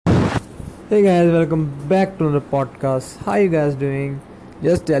Hey guys, welcome back to the podcast. How you guys doing?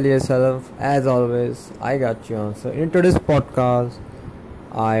 Just tell yourself, as always, I got you on. So in today's podcast,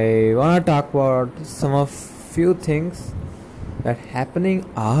 I wanna talk about some of few things that happening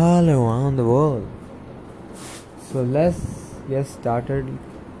all around the world. So let's get started.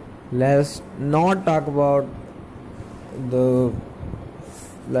 Let's not talk about the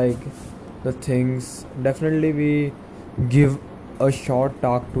like the things. Definitely we give a short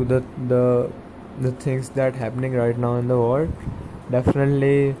talk to the things that happening right now in the world.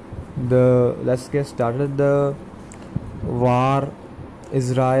 Definitely the let's get started. The war,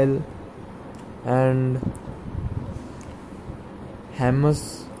 Israel and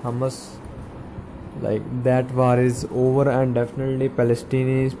Hamas, like that war is over, and definitely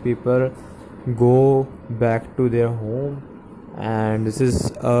Palestinian people go back to their home, and this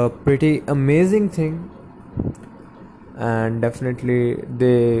is a pretty amazing thing. And definitely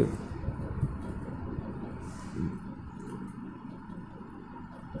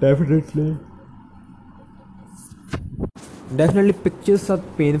definitely pictures are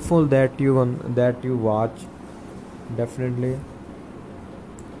painful that you watch. Definitely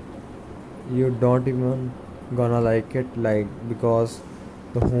you don't even gonna like it, like, because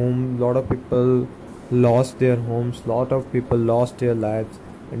the home lot of people lost their homes, lot of people lost their lives,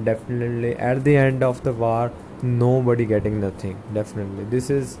 and definitely at the end of the war nobody getting nothing. Definitely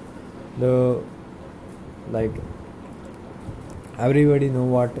this is the, like, everybody know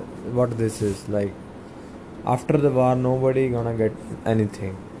what this is like. After the war nobody gonna get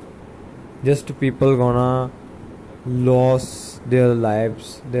anything, just people gonna lose their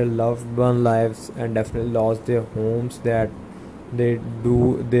lives, their loved one lives, and definitely lost their homes that they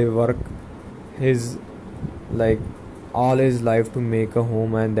work his, like, all his life to make a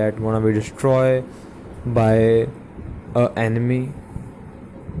home, and that gonna be destroyed by a enemy.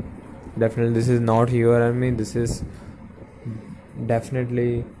 Definitely this is not your enemy, this is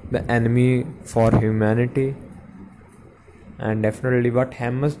definitely the enemy for humanity. And definitely what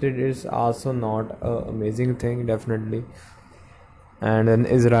Hamas did is also not a amazing thing. Definitely, and in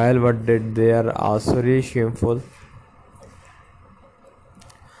Israel what did, they are also really shameful.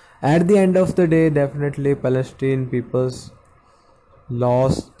 At the end of the day, definitely Palestinian peoples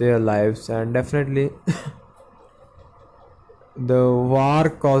lost their lives, and definitely the war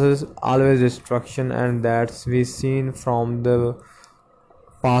causes always destruction, and that's we seen from the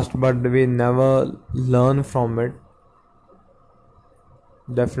past, but we never learn from it.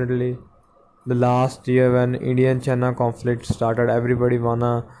 Definitely the last year when Indian China conflict started, everybody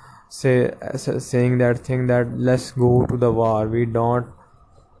wanna saying that thing that let's go to the war. We don't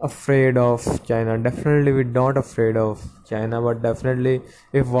afraid of China. Definitely we don't afraid of China, but definitely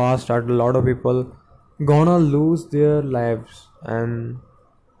if war start, a lot of people gonna lose their lives, and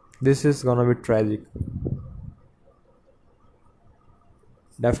this is gonna be tragic.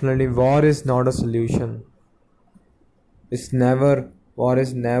 Definitely war is not a solution. It's never War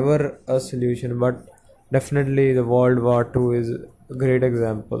is never a solution, but definitely the World War II is a great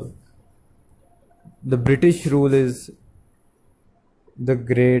example. The British rule is the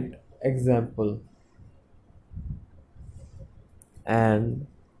great example, and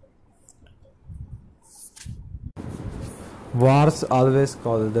wars always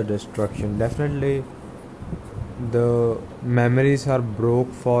cause the destruction. Definitely the memories are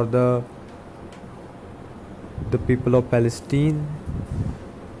broke for the people of Palestine.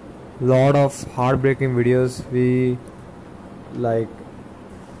 Lot of heartbreaking videos we, like,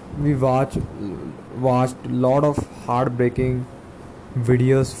 we watched lot of heartbreaking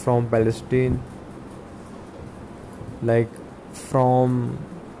videos from Palestine, like from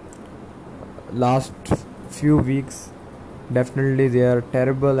last few weeks. Definitely they are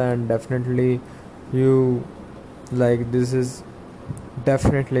terrible, and definitely you, like, this is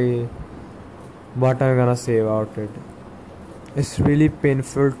definitely what I'm gonna say about it. It's really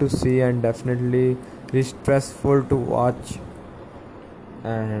painful to see, and definitely really stressful to watch,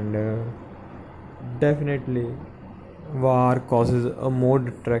 and definitely war causes a more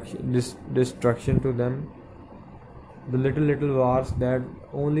destruction to them. The little wars that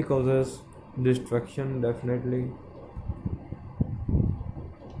only causes destruction. Definitely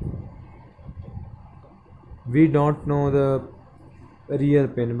we don't know the real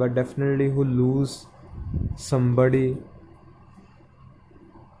pain, but definitely who lose somebody,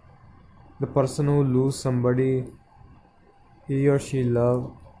 the person who lose somebody he or she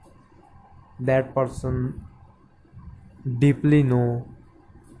love, that person deeply know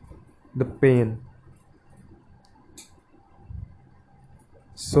the pain.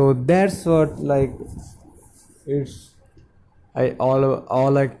 So that's what, like, it's I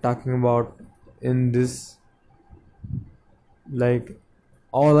all like talking about in this, like,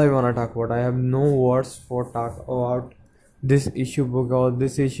 all I want to talk about. I have no words for talk about this issue because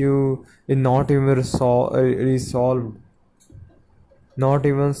this issue is not even resolved, not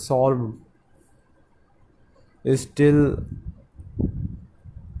even solved. It's still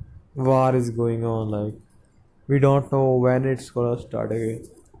war is going on. Like, we don't know when it's gonna start again.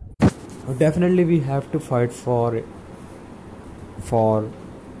 Definitely, we have to fight for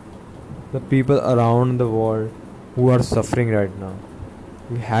the people around the world who are suffering right now.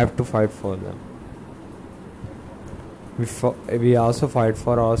 We have to fight for them. We also fight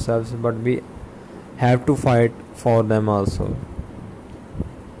for ourselves, but we have to fight for them also.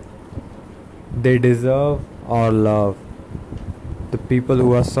 They deserve our love. The people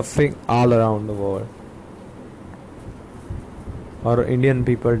who are suffering all around the world. Our Indian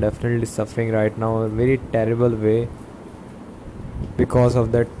people definitely suffering right now in a very terrible way because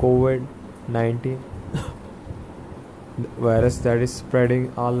of that COVID-19 virus that is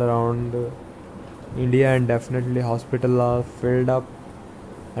spreading all around India, and definitely hospitals are filled up,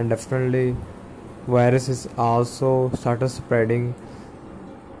 and definitely virus is also started spreading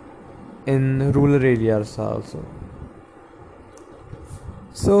in rural areas also.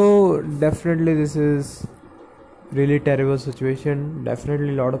 So definitely this is really terrible situation. Definitely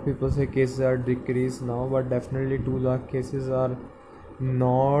a lot of people say cases are decreased now, but definitely 2 lakh cases are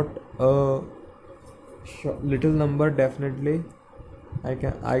not a little number. Definitely I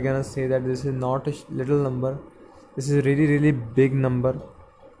gonna say that this is not a little number. This is really big number.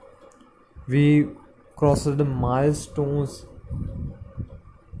 We crossed the milestones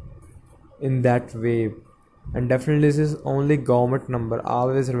in that wave, and definitely this is only government number.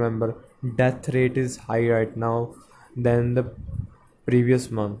 Always remember, death rate is high right now than the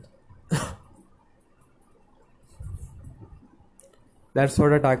previous month. That's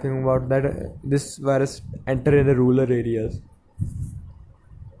what I'm talking about, that this virus enter in the rural areas,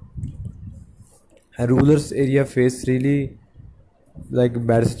 and rural area face really like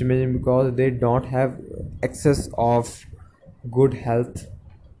bad situation because they don't have access of good health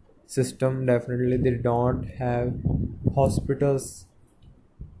system. Definitely they don't have hospitals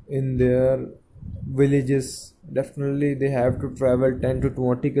in their villages. Definitely they have to travel 10 to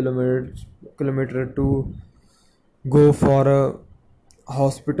 20 kilometer to go for a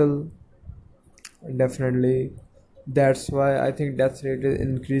hospital. Definitely that's why I think death rate is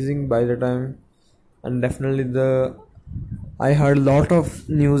increasing by the time. And definitely the I heard a lot of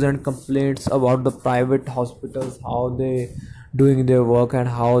news and complaints about the private hospitals, how they doing their work and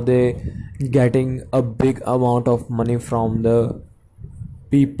how they getting a big amount of money from the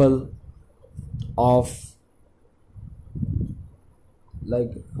people of,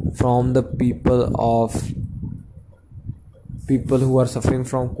 like, from the people who are suffering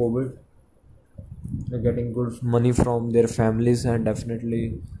from COVID. They're getting good money from their families, and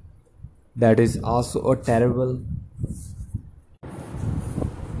definitely that is also a terrible.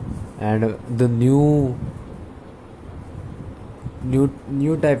 And the new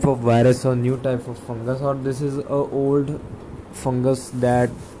type of virus or new type of fungus, or this is a old fungus that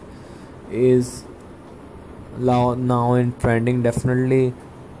is now in trending. Definitely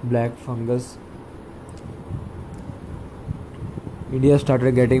black fungus. India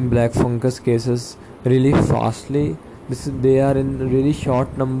started getting black fungus cases really fastly. They are in really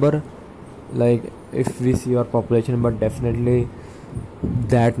short number, like if we see our population, but definitely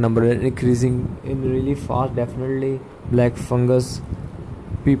that number is increasing in really fast. Definitely black fungus,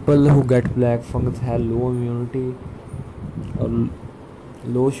 people who get black fungus have low immunity or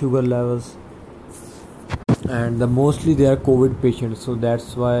low sugar levels, and mostly they are COVID patients, so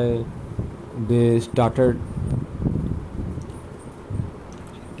that's why they started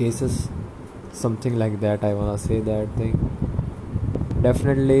cases, something like that. I wanna say that thing.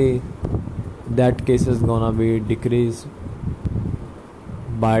 Definitely that case is gonna be decreased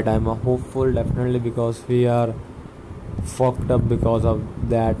by time. I'm hopeful, definitely, because we are fucked up because of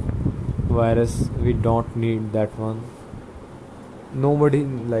that virus. We don't need that one. Nobody,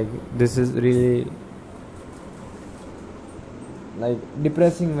 like, this is really like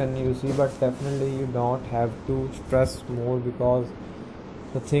depressing when you see, but definitely you don't have to stress more, because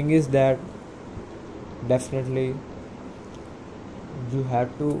the thing is that definitely you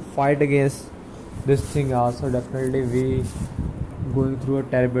have to fight against this thing also. Definitely we going through a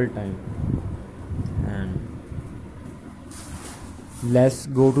terrible time. And let's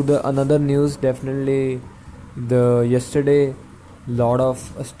go to the another news. Definitely the yesterday lot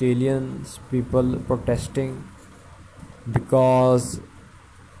of Australians people protesting because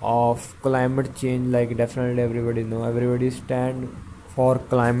of climate change. Like, definitely everybody stand for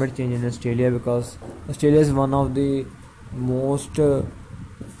climate change in Australia, because Australia is one of the most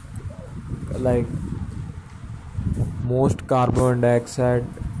like most carbon dioxide,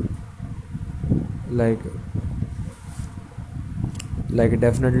 like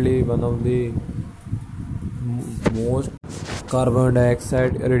definitely one of the most carbon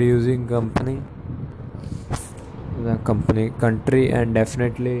dioxide reducing country, and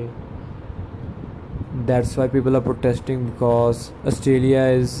definitely that's why people are protesting, because Australia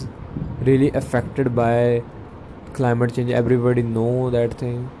is really affected by climate change. Everybody know that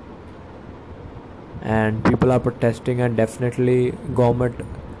thing, and people are protesting, and definitely government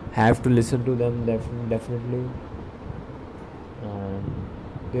have to listen to them, definitely. And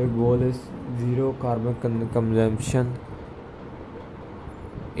their goal is zero carbon consumption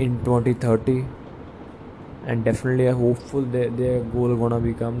in 2030, and definitely I hopeful that their goal gonna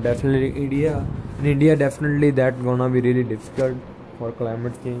become. Definitely in India definitely that gonna be really difficult for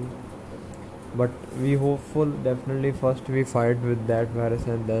climate change, but we hopeful. Definitely first we fight with that virus,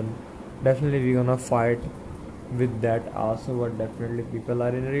 and then definitely we gonna fight with that also. But definitely people are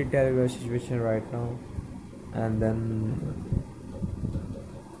in a really terrible situation right now. And then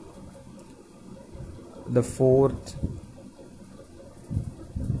the fourth,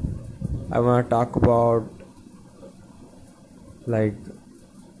 I want to talk about, like,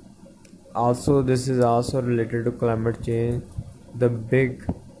 also this is also related to climate change. The big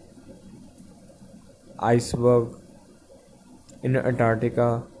iceberg in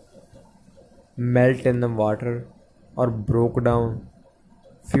Antarctica melt in the water or broke down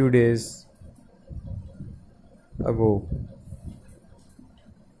few days ago,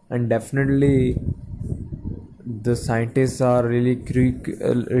 and definitely the scientists are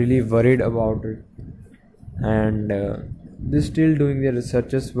really worried about it, and they're still doing their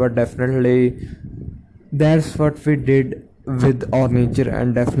researches. But definitely that's what we did with our nature,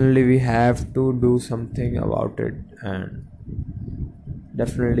 and definitely we have to do something about it. And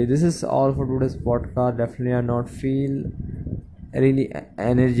definitely this is all for today's podcast. Definitely I not feel really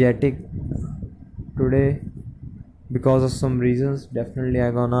energetic today because of some reasons. Definitely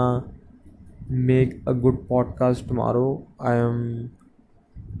I gonna make a good podcast tomorrow. I am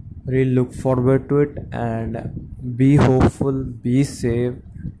really look forward to it, and be hopeful, be safe,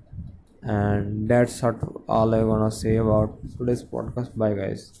 and that's what all I wanna say about today's podcast. Bye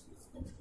guys.